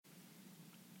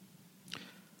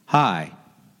Hi,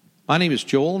 my name is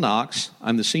Joel Knox.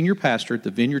 I'm the senior pastor at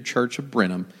the Vineyard Church of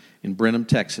Brenham in Brenham,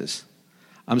 Texas.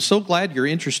 I'm so glad you're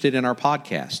interested in our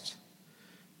podcasts.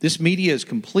 This media is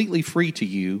completely free to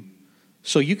you,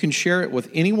 so you can share it with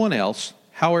anyone else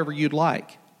however you'd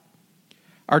like.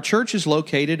 Our church is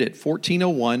located at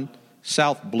 1401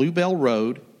 South Bluebell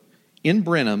Road in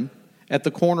Brenham at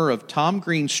the corner of Tom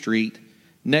Green Street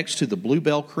next to the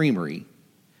Bluebell Creamery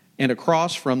and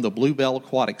across from the Bluebell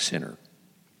Aquatic Center.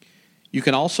 You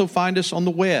can also find us on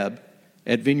the web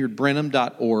at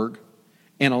vineyardbrenham.org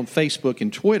and on Facebook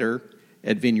and Twitter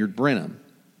at Vineyard Brenham.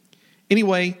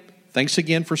 Anyway, thanks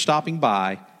again for stopping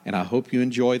by, and I hope you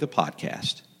enjoy the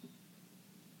podcast.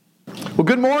 Well,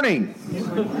 good morning.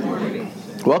 Good morning.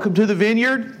 Welcome to the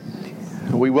Vineyard.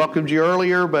 We welcomed you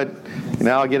earlier, but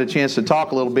now I get a chance to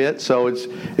talk a little bit, so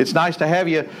it's nice to have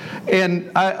you.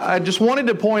 And I just wanted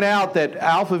to point out that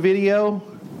Alpha Video,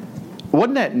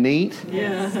 wasn't that neat?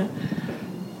 Yeah.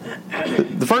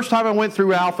 The first time I went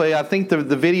through Alpha, I think the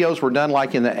videos were done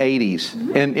like in the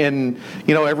 80s. And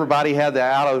you know, everybody had the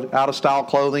out of style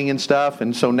clothing and stuff.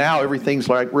 And so now everything's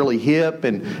like really hip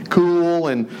and cool.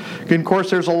 And of course,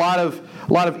 there's a lot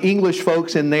of English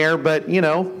folks in there, but you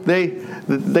know,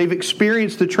 they've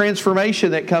experienced the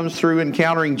transformation that comes through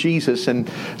encountering Jesus. And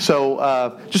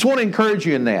so just want to encourage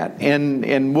you in that.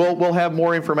 And we'll have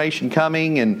more information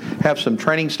coming and have some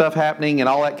training stuff happening and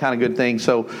all that kind of good thing.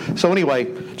 So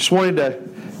anyway, just wanted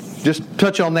to just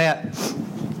touch on that.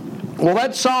 Well,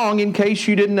 that song, in case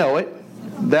you didn't know it,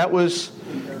 that was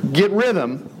Get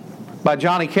Rhythm by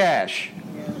Johnny Cash.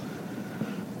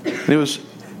 It was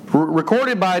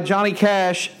recorded by Johnny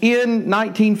Cash in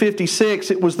 1956.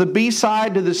 It was the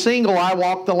B-side to the single I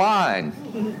Walk the Line.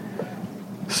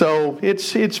 So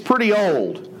it's pretty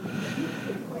old.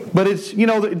 But it's, you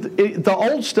know, the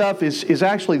old stuff is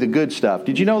actually the good stuff.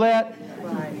 Did you know that?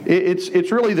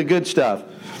 It's really the good stuff.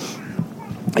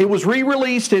 It was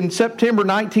re-released in September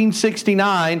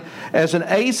 1969 as an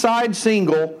A-side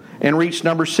single and reached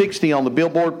number 60 on the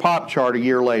Billboard Pop chart a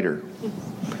year later.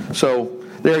 So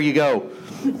there you go.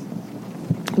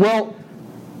 Well,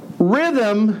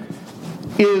 rhythm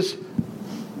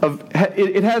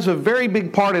it has a very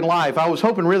big part in life. I was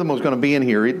hoping rhythm was going to be in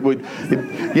here. I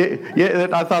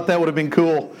thought that would have been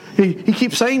cool. He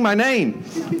keeps saying my name.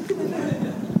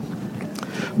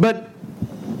 But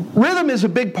rhythm is a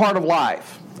big part of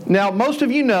life. Now, most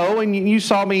of you know, and you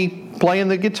saw me playing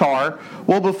the guitar.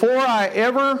 Well, before I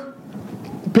ever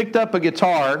picked up a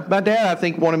guitar, my dad, I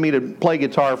think, wanted me to play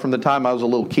guitar from the time I was a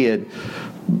little kid.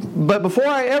 But before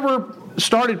I ever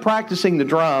started practicing the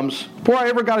drums, before I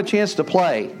ever got a chance to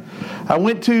play, I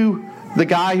went to the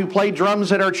guy who played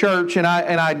drums at our church, and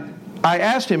I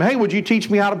asked him, "Hey, would you teach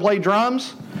me how to play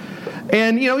drums?"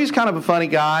 And, you know, he's kind of a funny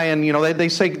guy, and, you know, they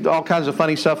say all kinds of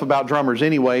funny stuff about drummers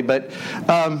anyway. But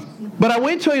I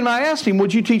went to him and I asked him,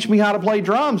 "Would you teach me how to play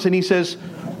drums?" And he says,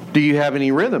 "Do you have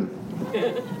any rhythm?"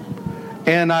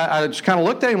 And I just kind of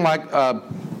looked at him like,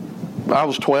 I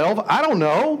was 12. I don't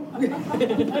know.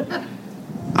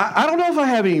 I don't know if I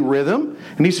have any rhythm.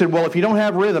 And he said, "Well, if you don't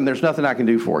have rhythm, there's nothing I can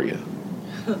do for you."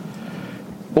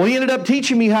 Well, he ended up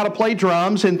teaching me how to play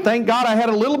drums, and thank God I had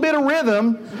a little bit of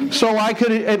rhythm so I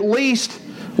could at least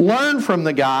learn from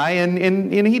the guy,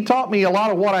 and he taught me a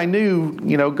lot of what I knew,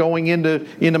 you know, going into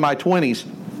my 20s.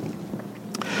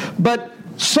 But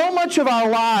so much of our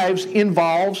lives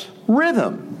involves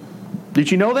rhythm. Did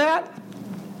you know that?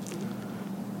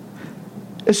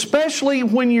 Especially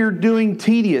when you're doing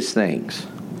tedious things.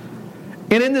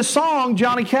 And in this song,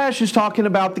 Johnny Cash is talking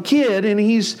about the kid, and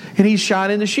he's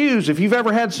shining the shoes. If you've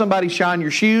ever had somebody shine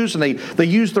your shoes, and they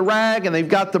use the rag, and they've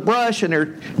got the brush, and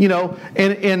they're, you know,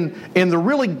 and the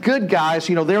really good guys,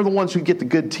 you know, they're the ones who get the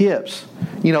good tips.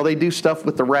 You know, they do stuff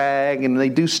with the rag, and they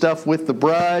do stuff with the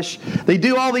brush. They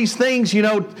do all these things, you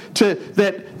know,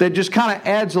 that just kind of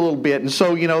adds a little bit. And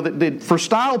so, you know, for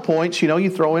style points, you know,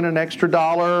 you throw in an extra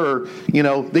 $1, or, you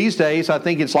know, these days I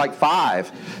think it's like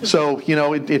 $5. So, you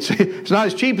know, it's not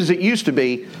as cheap as it used to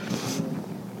be.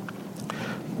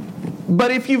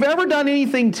 But if you've ever done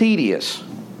anything tedious,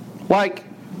 like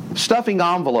stuffing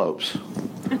envelopes.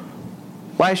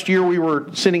 Last year we were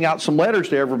sending out some letters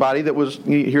to everybody that was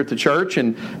here at the church,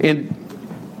 and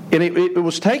it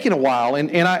was taking a while.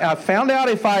 And I found out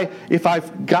if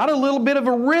I've got a little bit of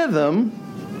a rhythm,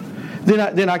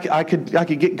 then I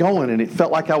could get going, and it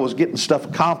felt like I was getting stuff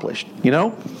accomplished, you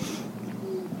know.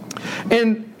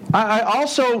 And I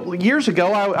also, years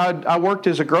ago, I worked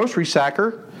as a grocery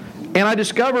sacker, and I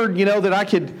discovered, you know,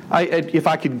 that if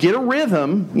I could get a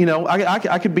rhythm, you know,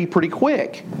 I could be pretty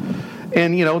quick.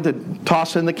 And, you know, the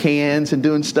tossing the cans and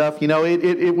doing stuff, you know, it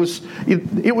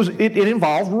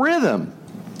involved rhythm.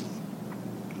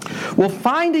 Well,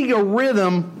 finding a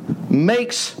rhythm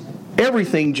makes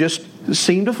everything just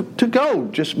seem to go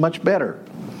just much better.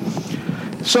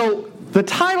 So the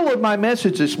title of my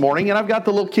message this morning, and I've got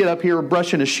the little kid up here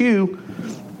brushing a shoe,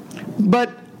 but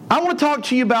I want to talk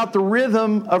to you about the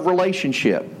rhythm of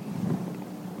relationship.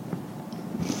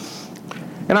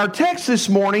 And our text this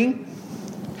morning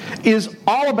is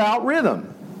all about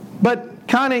rhythm, but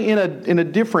kind of in a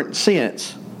different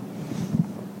sense.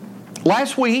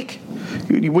 Last week,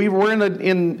 we were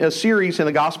in a series in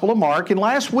the Gospel of Mark, and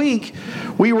last week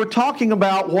we were talking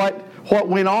about what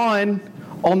went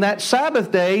on that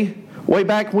Sabbath day way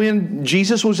back when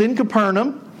Jesus was in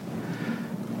Capernaum.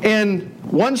 And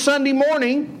one Sunday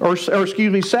morning, or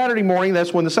Saturday morning,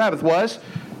 that's when the Sabbath was,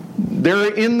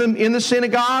 they're in the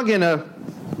synagogue, and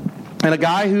a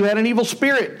guy who had an evil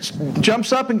spirit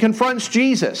jumps up and confronts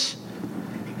Jesus,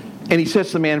 and he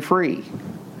sets the man free.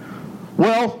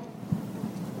 Well,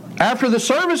 after the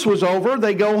service was over,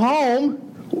 they go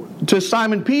home to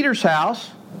Simon Peter's house,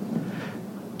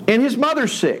 and his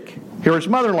mother's sick. His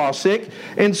mother-in-law's sick.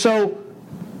 And so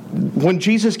when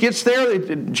Jesus gets there,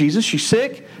 Jesus, she's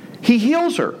sick, he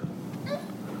heals her.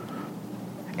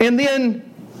 And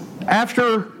then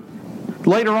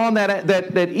later on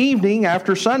that evening,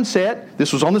 after sunset,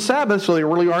 this was on the Sabbath, so they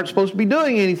really aren't supposed to be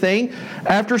doing anything.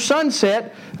 After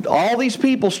sunset, all these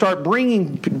people start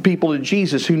bringing people to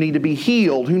Jesus who need to be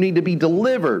healed, who need to be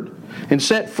delivered and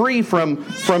set free from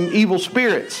evil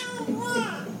spirits.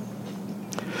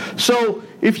 So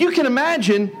if you can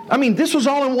imagine, this was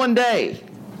all in one day.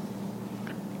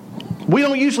 We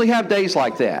don't usually have days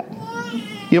like that.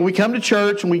 We come to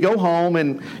church and we go home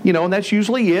and that's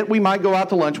usually it. We might go out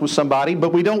to lunch with somebody,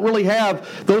 but we don't really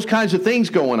have those kinds of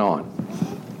things going on.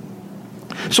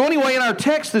 So anyway, in our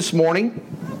text this morning,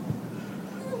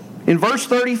 in verse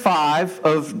 35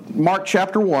 of Mark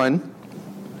chapter 1,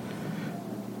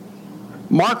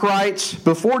 Mark writes,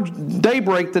 before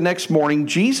daybreak the next morning,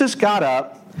 Jesus got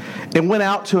up and went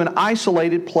out to an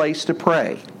isolated place to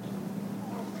pray.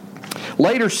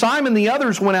 Later, Simon and the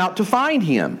others went out to find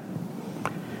him.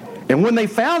 And when they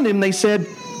found him, they said,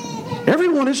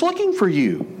 "Everyone is looking for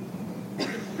you."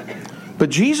 But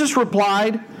Jesus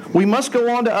replied, "We must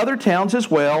go on to other towns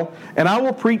as well, and I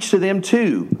will preach to them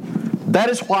too. That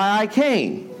is why I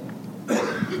came."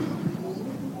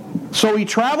 So he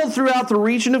traveled throughout the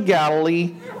region of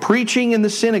Galilee, preaching in the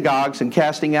synagogues and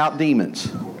casting out demons.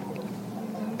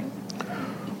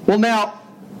 Well, now,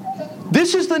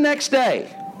 this is the next day.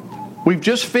 We've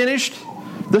just finished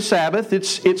the Sabbath.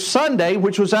 It's Sunday,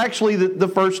 which was actually the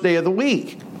first day of the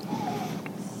week.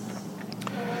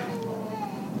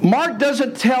 Mark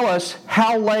doesn't tell us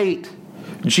how late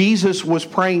Jesus was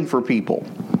praying for people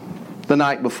the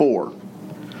night before.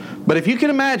 But if you can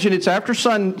imagine, it's after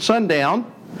sundown,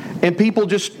 and people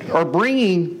just are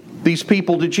bringing these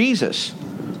people to Jesus.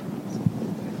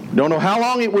 Don't know how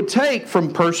long it would take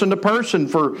from person to person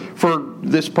for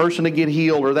this person to get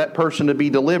healed or that person to be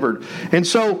delivered. And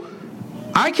so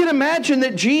I can imagine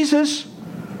that Jesus,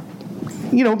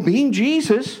 being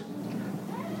Jesus,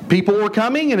 people were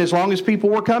coming, and as long as people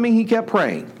were coming, he kept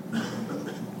praying.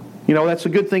 That's a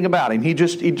good thing about him. He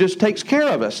just takes care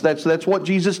of us. That's what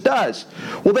Jesus does.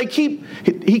 Well,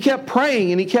 he kept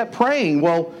praying and he kept praying.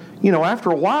 Well,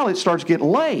 after a while it starts getting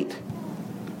late.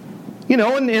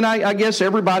 And I guess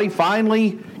everybody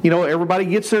finally, everybody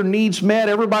gets their needs met.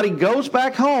 Everybody goes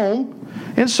back home.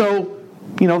 And so,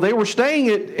 they were staying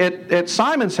at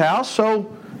Simon's house.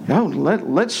 So,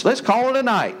 let's call it a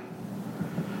night.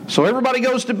 So everybody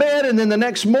goes to bed, and then the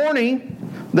next morning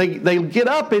they get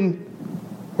up, and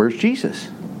where's Jesus?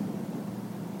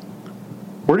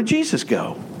 Where did Jesus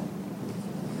go?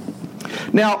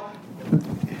 Now,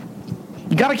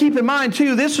 you got to keep in mind,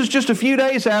 too, this was just a few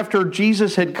days after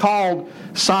Jesus had called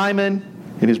Simon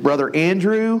and his brother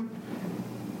Andrew,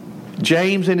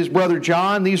 James and his brother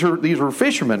John. These were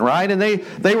fishermen, right? And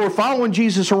they were following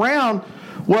Jesus around.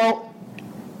 Well,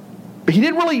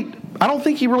 I don't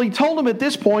think he really told them at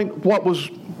this point what was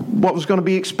going to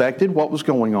be expected, what was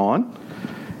going on.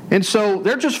 And so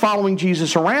they're just following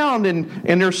Jesus around,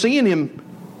 and they're seeing him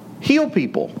heal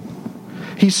people.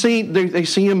 They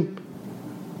see him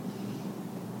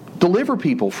deliver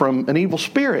people from an evil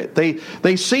spirit.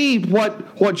 They see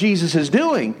what Jesus is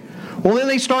doing. Well, then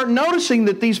they start noticing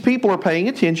that these people are paying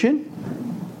attention,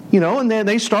 and then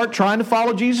they start trying to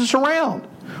follow Jesus around.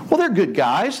 Well, they're good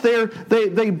guys.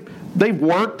 They've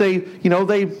worked. They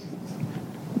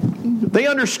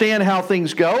understand how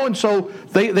things go, and so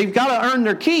they've got to earn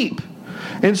their keep.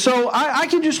 And so I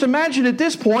can just imagine at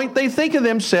this point they think of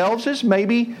themselves as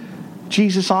maybe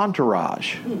Jesus'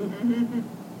 entourage.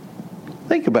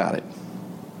 Think about it.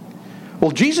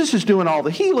 well, Jesus is doing all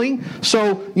the healing,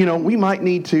 so, we might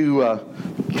need to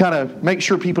kind of make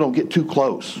sure people don't get too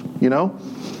close,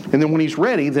 And then when he's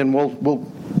ready, then we'll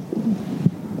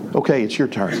okay, it's your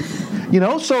turn.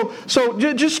 So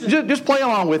just play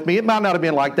along with me. It might not have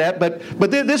been like that, but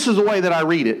this is the way that I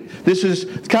read it. This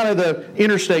is kind of the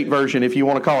interstate version, if you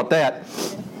want to call it that.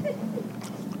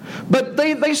 But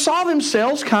they saw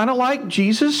themselves kind of like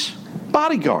Jesus'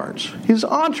 bodyguards, his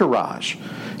entourage,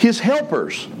 his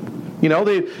helpers.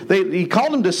 He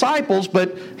called them disciples,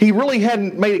 but he really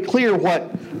hadn't made it clear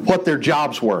what their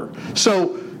jobs were.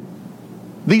 So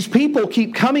these people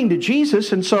keep coming to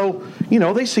Jesus, and so,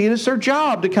 they see it as their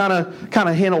job to kind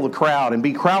of handle the crowd and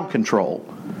be crowd control.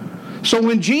 So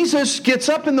when Jesus gets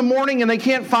up in the morning and they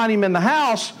can't find him in the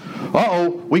house,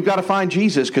 we've got to find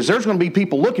Jesus because there's going to be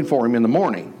people looking for him in the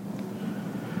morning.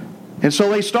 And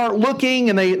so they start looking,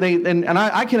 and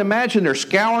I can imagine they're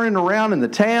scouring around in the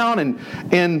town,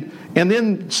 and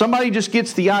then somebody just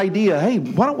gets the idea, hey,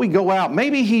 why don't we go out?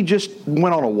 Maybe he just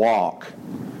went on a walk.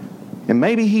 And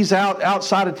maybe he's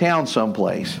outside of town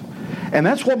someplace. And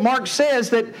that's what Mark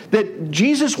says, that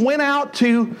Jesus went out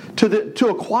to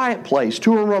a quiet place,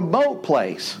 to a remote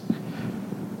place,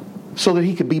 so that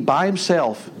he could be by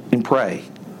himself and pray.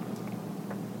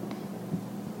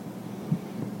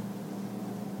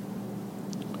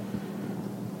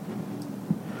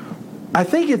 I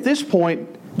think at this point,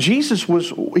 Jesus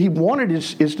he wanted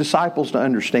his disciples to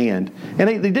understand. And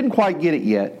they didn't quite get it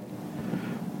yet.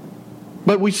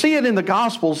 But we see it in the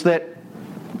Gospels that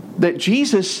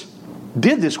Jesus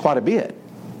did this quite a bit.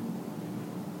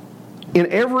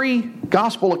 In every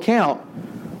Gospel account,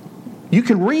 you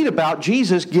can read about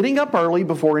Jesus getting up early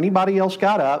before anybody else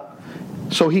got up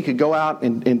so he could go out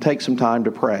and take some time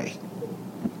to pray.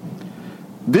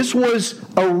 This was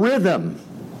a rhythm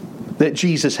that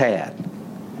Jesus had.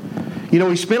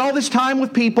 He spent all this time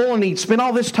with people, and he spent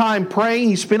all this time praying.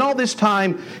 He spent all this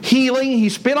time healing. He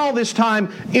spent all this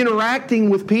time interacting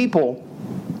with people.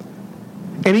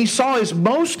 And he saw his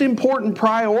most important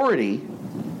priority,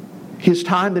 his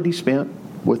time that he spent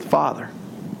with the Father.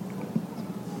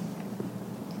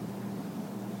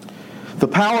 The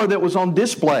power that was on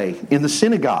display in the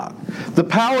synagogue, the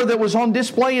power that was on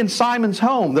display in Simon's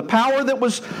home, the power that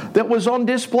was on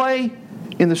display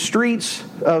in the streets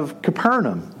of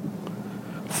Capernaum,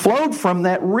 flowed from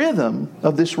that rhythm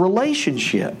of this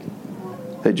relationship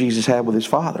that Jesus had with his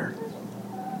Father.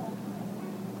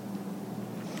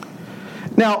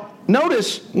 Now,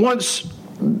 notice once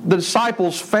the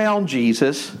disciples found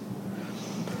Jesus,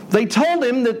 they told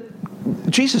him that,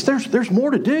 Jesus, there's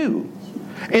more to do.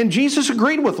 And Jesus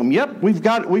agreed with them. Yep, we've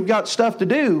got stuff to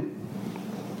do.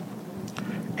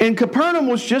 And Capernaum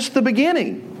was just the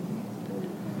beginning.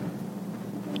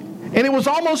 And it was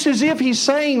almost as if he's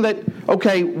saying that,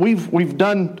 okay, we've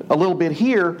done a little bit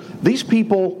here. These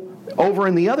people over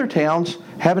in the other towns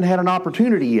haven't had an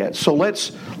opportunity yet. So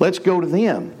let's go to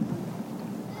them.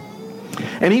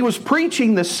 And he was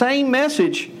preaching the same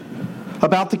message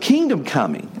about the kingdom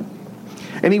coming.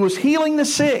 And he was healing the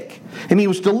sick. And he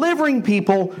was delivering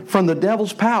people from the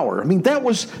devil's power. I mean, that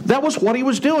was what he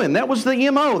was doing. That was the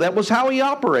MO. That was how he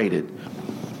operated.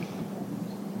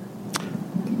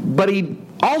 But he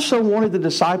also wanted the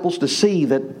disciples to see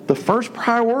that the first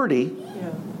priority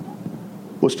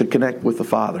was to connect with the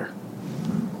Father.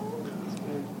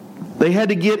 They had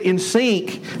to get in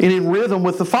sync and in rhythm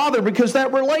with the Father because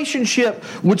that relationship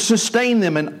would sustain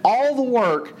them in all the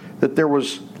work that there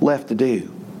was left to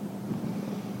do.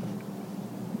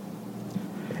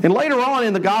 And later on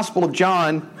in the Gospel of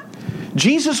John,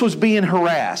 Jesus was being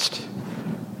harassed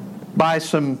by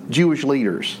some Jewish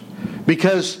leaders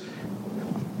because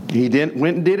he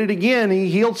went and did it again.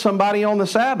 He healed somebody on the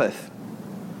Sabbath.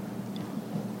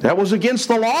 That was against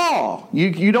the law.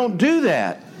 You don't do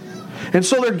that. And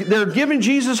so they're giving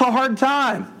Jesus a hard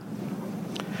time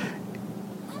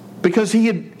because he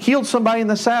had healed somebody in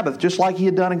the Sabbath just like he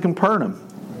had done in Capernaum.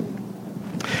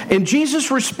 And Jesus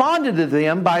responded to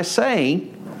them by saying,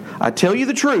 I tell you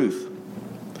the truth,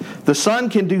 the Son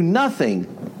can do nothing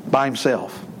by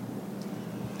himself.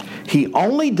 He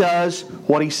only does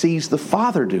what he sees the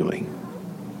Father doing.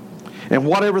 And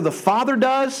whatever the Father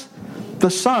does, the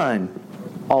Son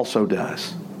also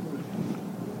does.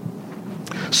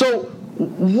 So,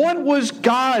 what was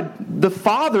God the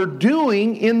Father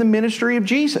doing in the ministry of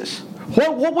Jesus?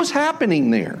 What was happening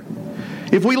there?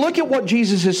 If we look at what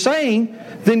Jesus is saying,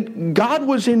 then God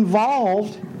was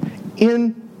involved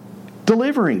in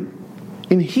delivering,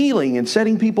 in healing, and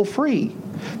setting people free.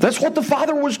 That's what the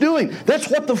Father was doing. That's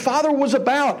what the Father was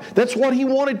about. That's what he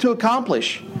wanted to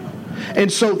accomplish.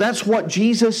 And so that's what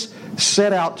Jesus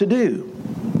set out to do.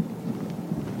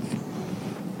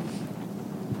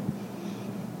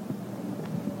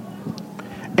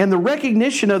 And the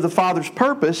recognition of the Father's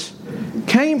purpose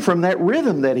came from that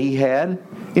rhythm that he had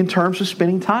in terms of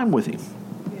spending time with him.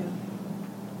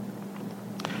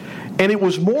 And it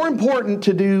was more important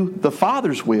to do the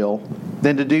Father's will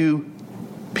than to do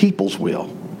people's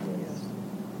will.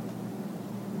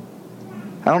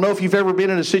 I don't know if you've ever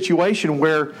been in a situation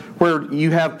where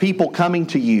you have people coming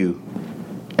to you,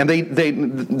 and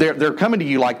they're coming to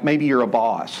you like maybe you're a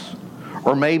boss,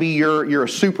 or maybe you're a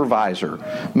supervisor,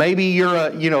 maybe you're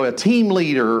a team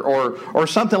leader or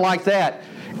something like that,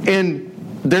 and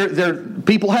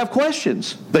people have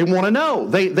questions. They want to know.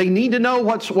 They need to know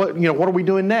what are we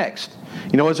doing next.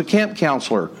 As a camp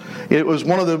counselor, it was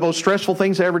one of the most stressful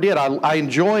things I ever did. I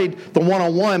enjoyed the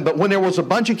one-on-one, but when there was a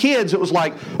bunch of kids, it was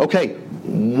like, okay,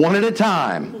 one at a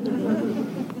time.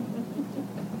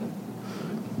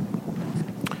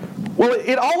 Well,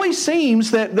 it always seems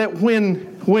that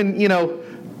when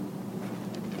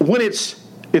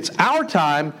it's our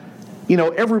time,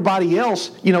 everybody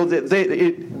else,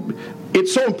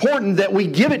 it's so important that we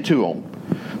give it to them.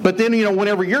 But then,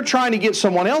 whenever you're trying to get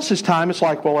someone else's time, it's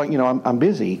like, well, I'm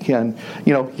busy, and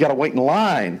you got to wait in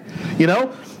line,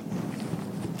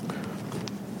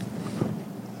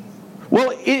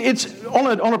 Well, it's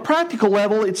on a practical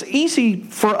level, it's easy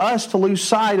for us to lose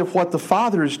sight of what the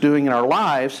Father is doing in our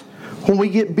lives when we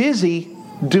get busy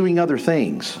doing other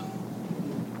things.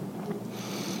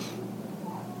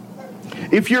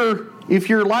 If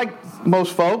you're like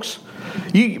most folks,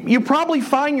 you probably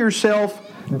find yourself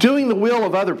doing the will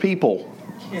of other people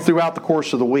throughout the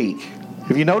course of the week.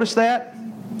 Have you noticed that?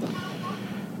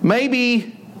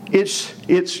 Maybe it's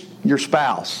your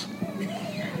spouse,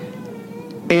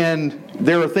 and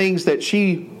there are things that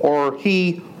she or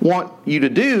he want you to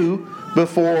do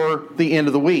before the end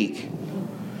of the week.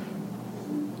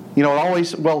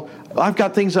 I've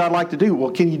got things that I'd like to do.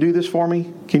 Well, can you do this for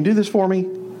me? Can you do this for me?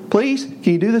 Please?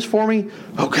 Can you do this for me?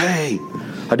 Okay.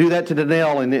 I do that to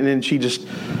Danelle, and then she just,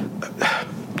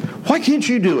 why can't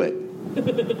you do it?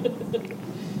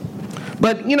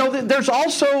 But, there's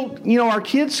also, our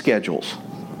kids' schedules.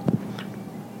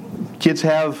 Kids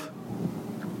have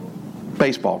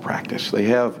baseball practice. They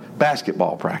have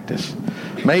basketball practice.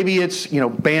 Maybe it's,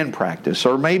 band practice,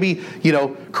 or maybe,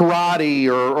 karate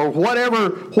or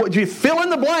whatever. You fill in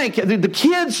the blank. The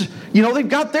kids, they've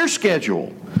got their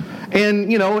schedule.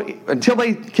 And, until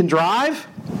they can drive,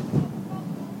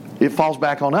 it falls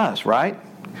back on us, right?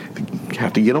 We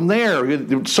have to get them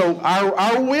there. So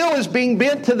our will is being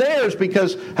bent to theirs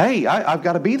because, hey, I've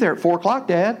got to be there at 4 o'clock,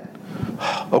 Dad.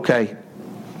 Okay.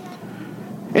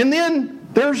 And then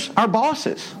there's our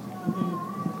bosses.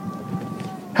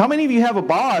 How many of you have a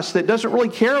boss that doesn't really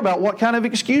care about what kind of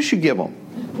excuse you give them?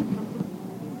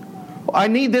 I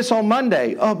need this on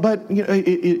Monday. But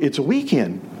it's a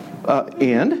weekend.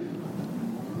 And?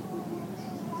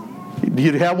 Do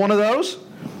you have one of those?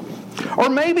 Or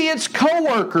maybe it's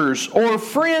coworkers or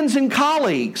friends and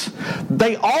colleagues.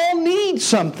 They all need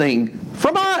something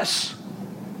from us.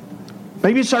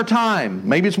 Maybe it's our time.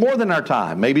 Maybe it's more than our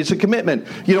time. Maybe it's a commitment.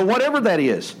 Whatever that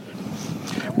is.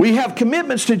 We have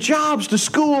commitments to jobs, to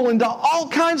school, and to all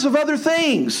kinds of other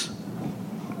things.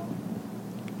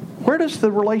 Where does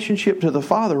the relationship to the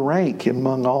Father rank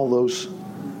among all those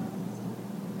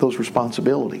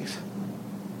responsibilities?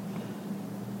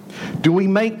 Do we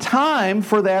make time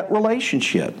for that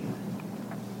relationship?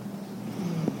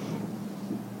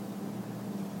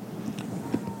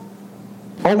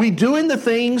 Are we doing the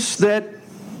things that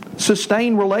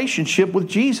sustain relationship with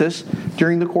Jesus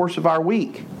during the course of our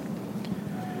week?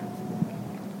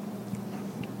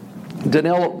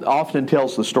 Danelle often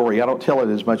tells the story. I don't tell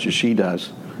it as much as she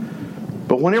does.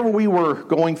 But whenever we were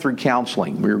going through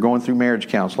counseling, we were going through marriage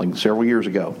counseling several years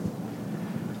ago,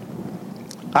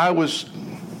 I was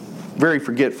very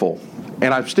forgetful,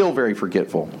 and I'm still very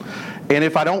forgetful. And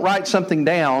if I don't write something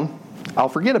down, I'll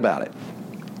forget about it.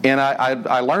 And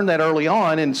I learned that early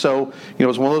on, and so it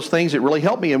was one of those things that really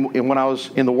helped me. And when I was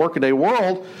in the workaday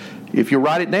world, if you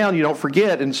write it down, you don't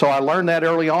forget. And so I learned that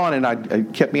early on, and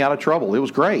it kept me out of trouble. It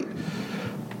was great.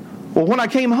 Well, when I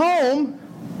came home,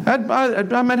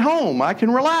 I'm at home. I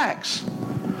can relax.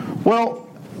 Well,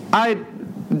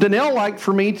 Danelle liked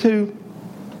for me to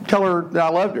tell her that I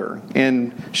loved her,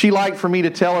 and she liked for me to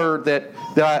tell her that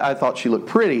I thought she looked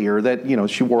pretty, or that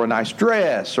she wore a nice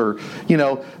dress, or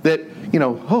that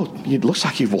oh, it looks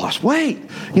like you've lost weight.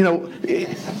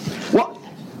 Well,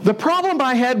 the problem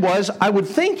I had was I would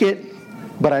think it,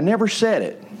 but I never said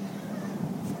it.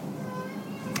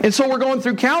 And so we're going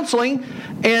through counseling,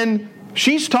 and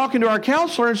she's talking to our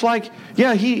counselor. It's like,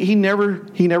 yeah, he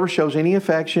never shows any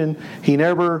affection. He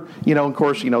never, of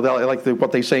course,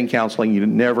 what they say in counseling, you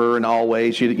never and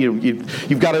always.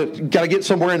 You've got to get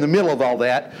somewhere in the middle of all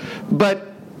that.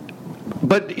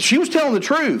 But she was telling the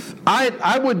truth.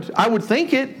 I would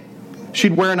think it.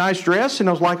 She'd wear a nice dress, and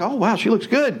I was like, oh wow, she looks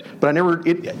good. But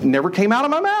it never came out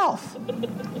of my mouth.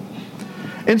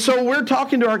 And so we're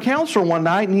talking to our counselor one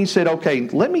night, and he said, okay,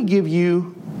 let me give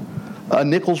you a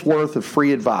nickel's worth of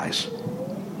free advice.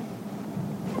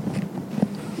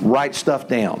 Write stuff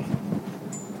down.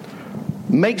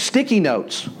 Make sticky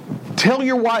notes. Tell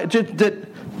your wife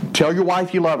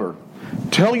you love her.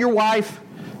 Tell your wife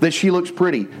that she looks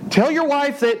pretty. Tell your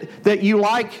wife that you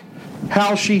like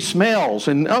how she smells,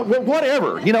 and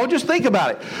whatever. Just think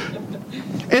about it.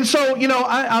 And so,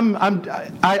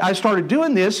 I started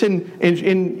doing this,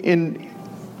 and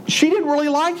she didn't really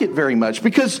like it very much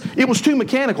because it was too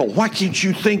mechanical. Why can't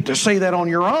you think to say that on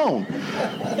your own?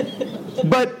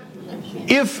 But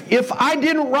if I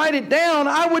didn't write it down,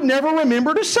 I would never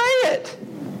remember to say it.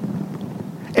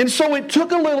 And so it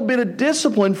took a little bit of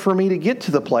discipline for me to get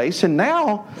to the place. And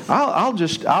now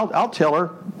I'll tell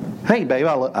her, hey, babe,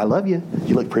 I love you.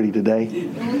 You look pretty today.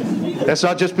 That's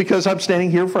not just because I'm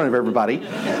standing here in front of everybody.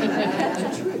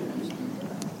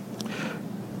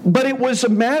 But it was a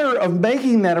matter of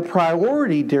making that a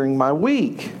priority during my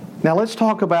week. Now let's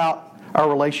talk about our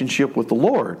relationship with the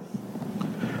Lord.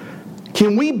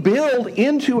 Can we build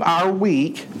into our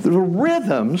week the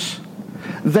rhythms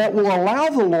that will allow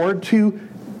the Lord to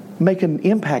make an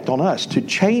impact on us, to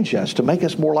change us, to make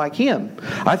us more like Him?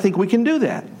 I think we can do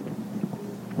that.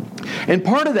 And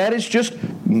part of that is just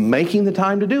making the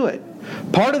time to do it.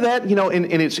 Part of that,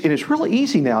 and it's really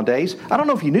easy nowadays. I don't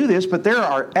know if you knew this, but there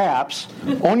are apps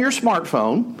on your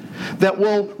smartphone that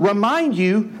will remind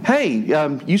you,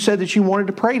 hey, you said that you wanted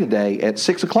to pray today at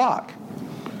 6 o'clock.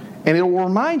 And it will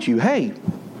remind you, hey,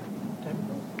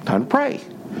 time to pray.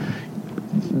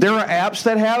 There are apps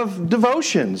that have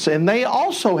devotions, and they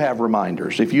also have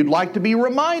reminders. If you'd like to be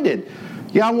reminded,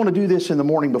 yeah, I want to do this in the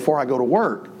morning before I go to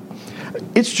work.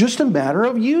 It's just a matter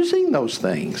of using those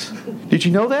things. Did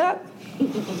you know that?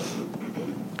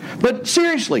 But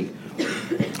seriously,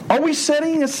 are we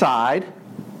setting aside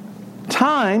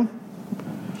time,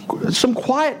 some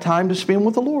quiet time to spend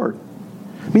with the Lord?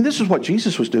 I mean, this is what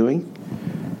Jesus was doing.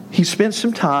 He spent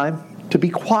some time to be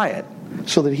quiet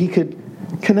so that He could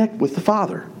connect with the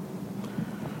Father.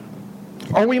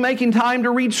 Are we making time to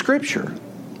read Scripture?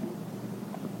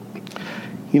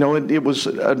 It was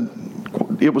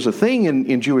a thing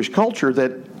in Jewish culture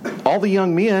that all the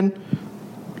young men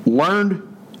learned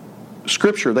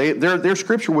Scripture. Their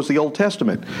Scripture was the Old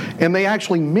Testament. And they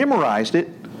actually memorized it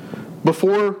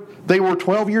before they were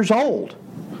 12 years old.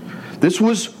 This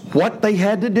was what they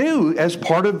had to do as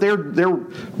part of their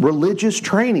religious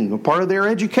training, part of their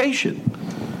education.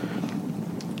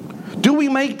 Do we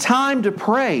make time to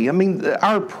pray? I mean,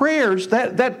 our prayers,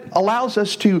 that allows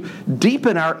us to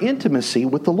deepen our intimacy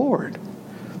with the Lord.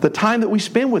 The time that we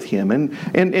spend with Him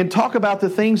and talk about the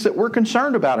things that we're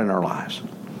concerned about in our lives.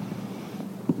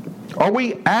 Are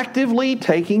we actively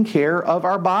taking care of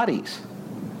our bodies?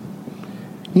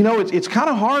 It's kind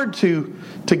of hard to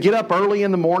get up early in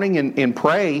the morning and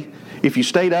pray if you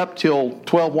stayed up till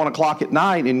 12, 1 o'clock at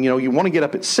night and, you want to get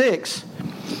up at 6.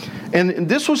 And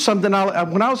this was something,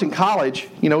 when I was in college,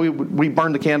 we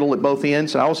burned the candle at both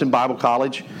ends, and I was in Bible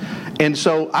college. And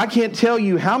so I can't tell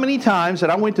you how many times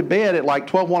that I went to bed at like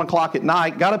 12, 1 o'clock at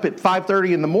night, got up at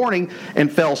 5:30 in the morning,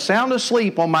 and fell sound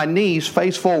asleep on my knees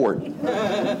face forward.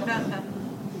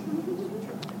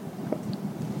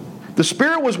 The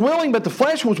spirit was willing, but the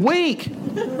flesh was weak.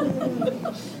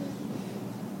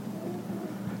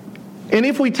 And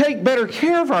if we take better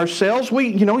care of ourselves,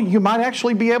 you might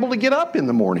actually be able to get up in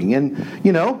the morning, and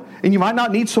you might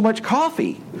not need so much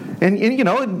coffee, and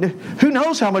who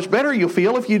knows how much better you'll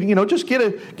feel if you just get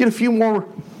a few more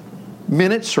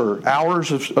minutes or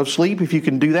hours of sleep if you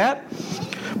can do that.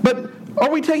 But are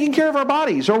we taking care of our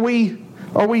bodies? Are we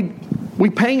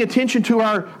paying attention to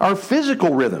our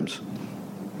physical rhythms?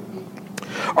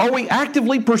 Are we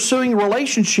actively pursuing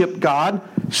relationship God,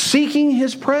 seeking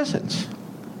His presence?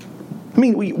 I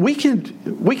mean, we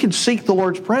can seek the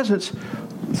Lord's presence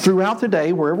throughout the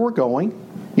day, wherever we're going.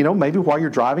 Maybe while you're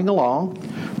driving along,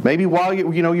 maybe while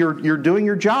you're doing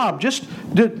your job, just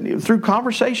through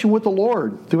conversation with the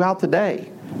Lord throughout the day.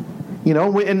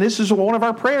 And this is one of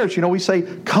our prayers. We say,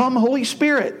 "Come, Holy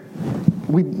Spirit."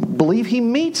 We believe He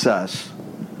meets us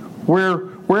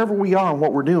wherever we are and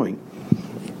what we're doing.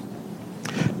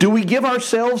 Do we give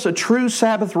ourselves a true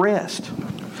Sabbath rest?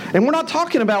 And we're not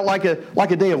talking about like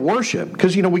a day of worship,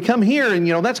 because, we come here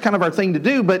and, that's kind of our thing to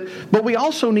do, but we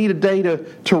also need a day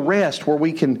to rest, where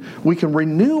we can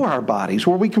renew our bodies,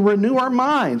 where we can renew our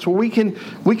minds, where we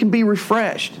can be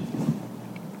refreshed.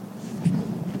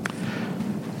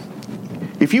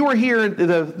 If you were here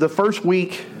the first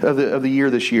week of the year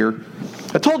this year,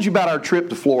 I told you about our trip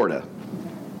to Florida.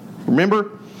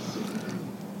 Remember?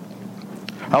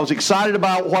 I was excited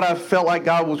about what I felt like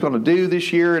God was going to do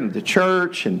this year in the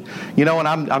church, and and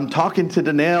I'm talking to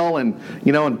Danelle, and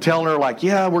and telling her like,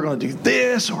 yeah, we're going to do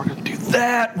this, or we're going to do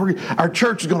that. Our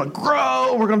church is going to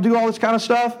grow. We're going to do all this kind of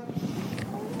stuff.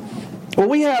 Well,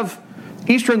 we have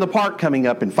Easter in the Park coming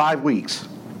up in 5 weeks.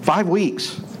 5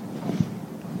 weeks.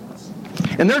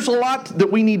 And there's a lot that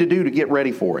we need to do to get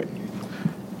ready for it.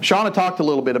 Shauna talked a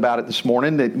little bit about it this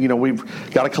morning, that,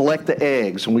 we've got to collect the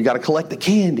eggs, and we've got to collect the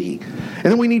candy. And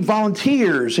then we need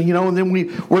volunteers, and, and then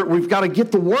we've got to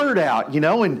get the word out,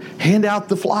 and hand out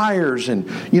the flyers, and,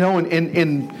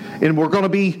 and we're going to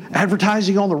be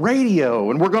advertising on the radio,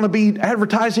 and we're going to be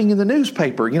advertising in the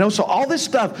newspaper, so all this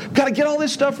stuff, we've got to get all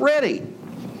this stuff ready.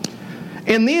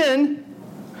 And then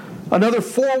another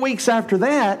 4 weeks after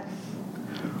that,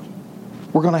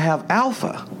 we're going to have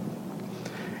Alpha.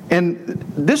 And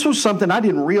this was something I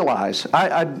didn't realize.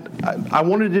 I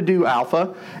wanted to do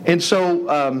Alpha, and so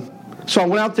I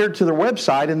went out there to their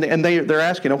website, and they're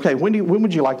asking, okay, when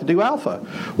would you like to do Alpha?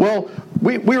 Well,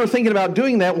 we were thinking about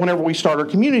doing that whenever we start our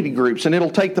community groups, and it'll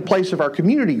take the place of our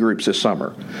community groups this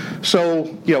summer.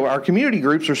 So, our community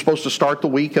groups are supposed to start the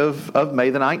week of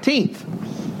May the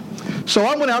 19th. So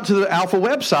I went out to the Alpha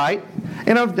website,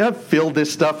 and I've filled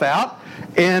this stuff out,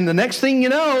 and the next thing you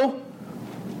know,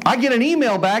 I get an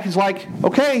email back. It's like,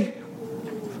 okay,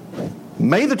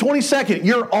 May the 22nd,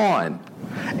 you're on.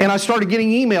 And I started getting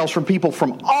emails from people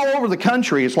from all over the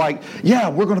country. It's like, yeah,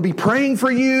 we're going to be praying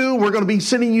for you. We're going to be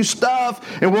sending you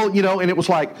stuff. And and it was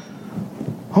like,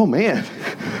 oh man,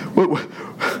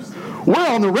 we're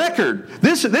on the record.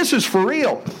 This is for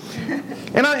real.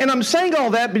 And I'm saying all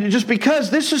that just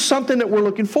because this is something that we're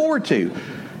looking forward to.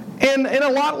 And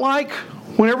a lot like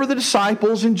whenever the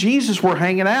disciples and Jesus were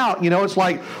hanging out, it's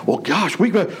like, well, gosh,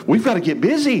 we've got to get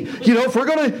busy. If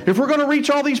we're gonna reach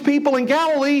all these people in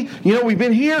Galilee, we've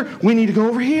been here, we need to go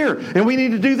over here, and we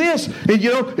need to do this.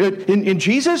 And in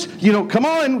Jesus, come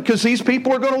on, because these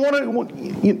people are going to want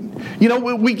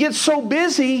to. We get so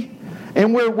busy,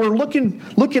 and we're looking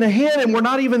ahead, and we're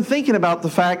not even thinking about the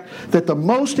fact that the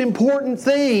most important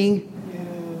thing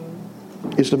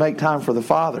is to make time for the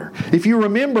Father. If you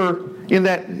remember, in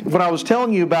that, when I was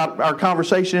telling you about our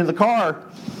conversation in the car,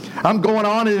 I'm going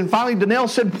on, and then finally Danelle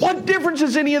said, what difference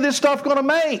is any of this stuff going to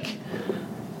make?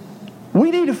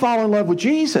 We need to fall in love with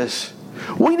Jesus.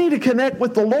 We need to connect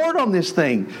with the Lord on this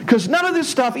thing, because none of this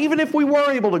stuff, even if we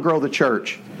were able to grow the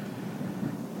church,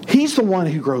 He's the one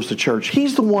who grows the church.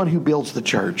 He's the one who builds the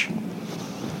church.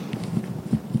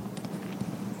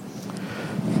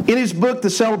 In his book, The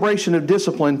Celebration of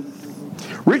Discipline,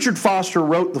 Richard Foster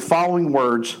wrote the following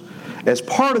words as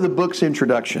part of the book's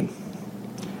introduction.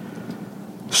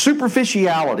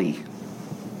 Superficiality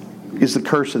is the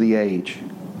curse of the age.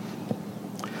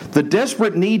 The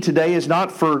desperate need today is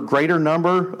not for a greater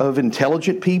number of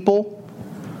intelligent people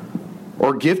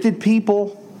or gifted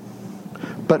people,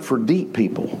 but for deep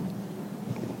people.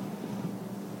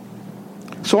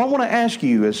 So I want to ask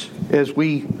you as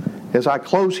I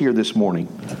close here this morning,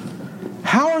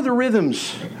 how are the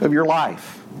rhythms of your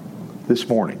life this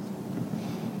morning?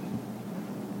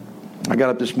 I got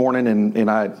up this morning and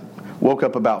I woke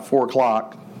up about 4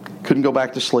 o'clock, couldn't go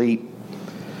back to sleep.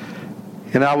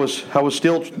 And I was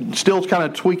still kind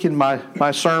of tweaking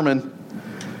my sermon.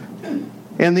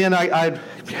 And then I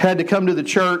had to come to the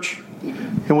church,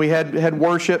 and we had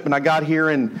worship, and I got here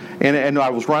and I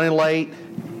was running late,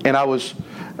 and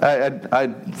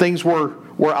things were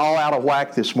all out of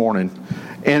whack this morning.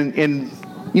 And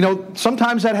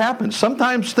sometimes that happens.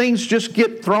 Sometimes things just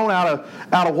get thrown out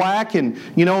of whack, and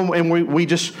and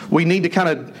we need to kind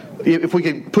of, if we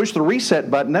could push the reset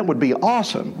button, that would be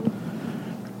awesome.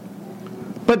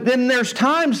 But then there's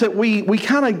times that we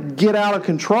kind of get out of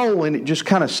control, and it just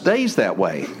kind of stays that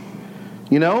way.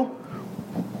 We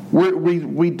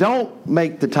don't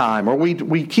make the time, or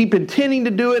we keep intending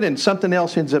to do it, and something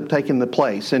else ends up taking the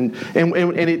place, and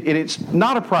it's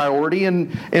not a priority,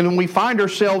 and we find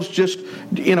ourselves just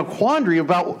in a quandary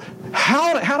about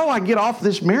how do I get off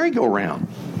this merry-go-round?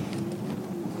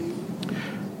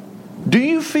 Do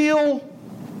you feel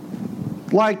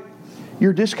like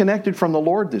you're disconnected from the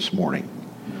Lord this morning?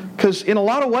 Because in a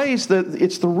lot of ways,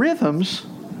 it's the rhythms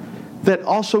that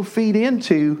also feed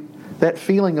into that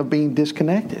feeling of being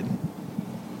disconnected.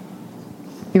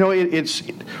 it's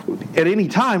at any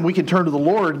time we can turn to the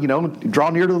Lord, draw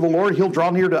near to the Lord, He'll draw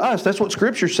near to us. That's what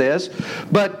Scripture says.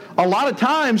 But a lot of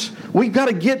times we've got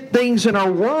to get things in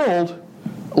our world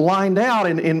lined out,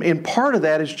 and part of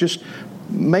that is just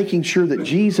making sure that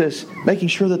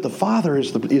the Father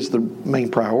is the main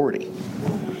priority.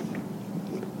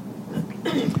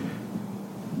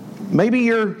 Maybe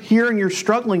you're here and you're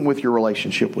struggling with your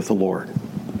relationship with the Lord.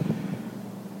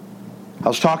 I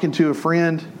was talking to a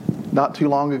friend not too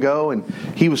long ago, and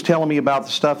he was telling me about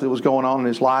the stuff that was going on in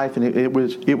his life, and it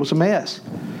was a mess.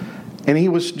 And he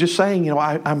was just saying,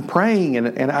 I'm praying,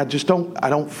 and I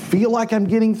don't feel like I'm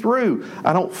getting through.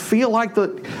 I don't feel like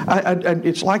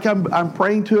it's like I'm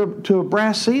praying to a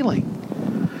brass ceiling.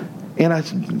 And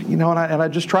I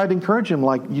just tried to encourage him,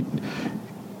 like,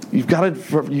 you've got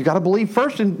to believe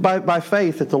first by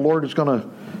faith that the Lord He's going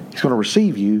to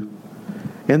receive you,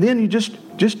 and then you just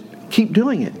keep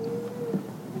doing it.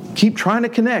 Keep trying to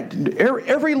connect.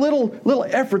 Every little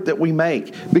effort that we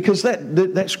make, because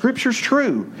that Scripture's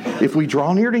true. If we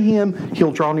draw near to Him,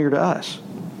 He'll draw near to us.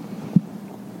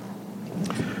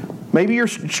 Maybe you're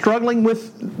struggling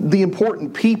with the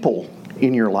important people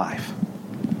in your life.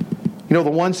 The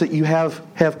ones that you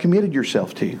have committed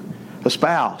yourself to. A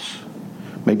spouse.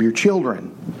 Maybe your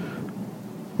children.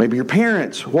 Maybe your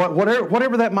parents.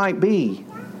 Whatever that might be.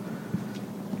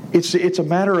 It's a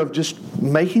matter of just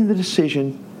making the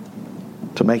decision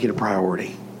to make it a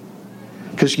priority.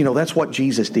 Because, that's what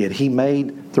Jesus did. He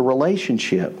made the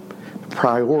relationship a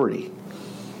priority.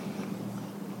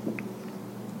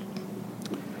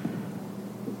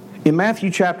 In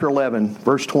Matthew chapter 11,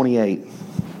 verse 28,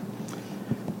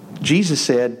 Jesus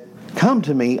said, "Come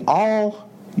to me, all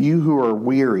you who are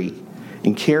weary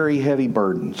and carry heavy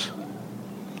burdens,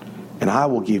 and I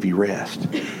will give you rest."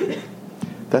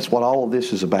 That's what all of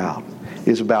this is about.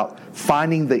 Is about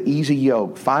finding the easy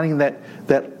yoke, finding that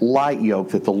light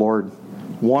yoke that the Lord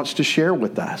wants to share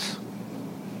with us.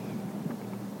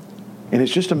 And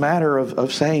it's just a matter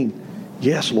of saying,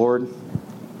 "Yes, Lord,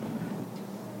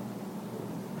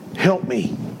 help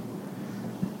me,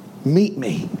 meet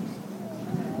me,"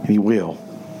 and He will.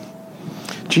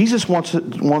 Jesus wants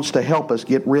to help us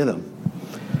get rhythm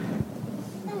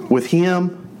with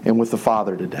Him and with the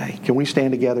Father today. Can we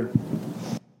stand together?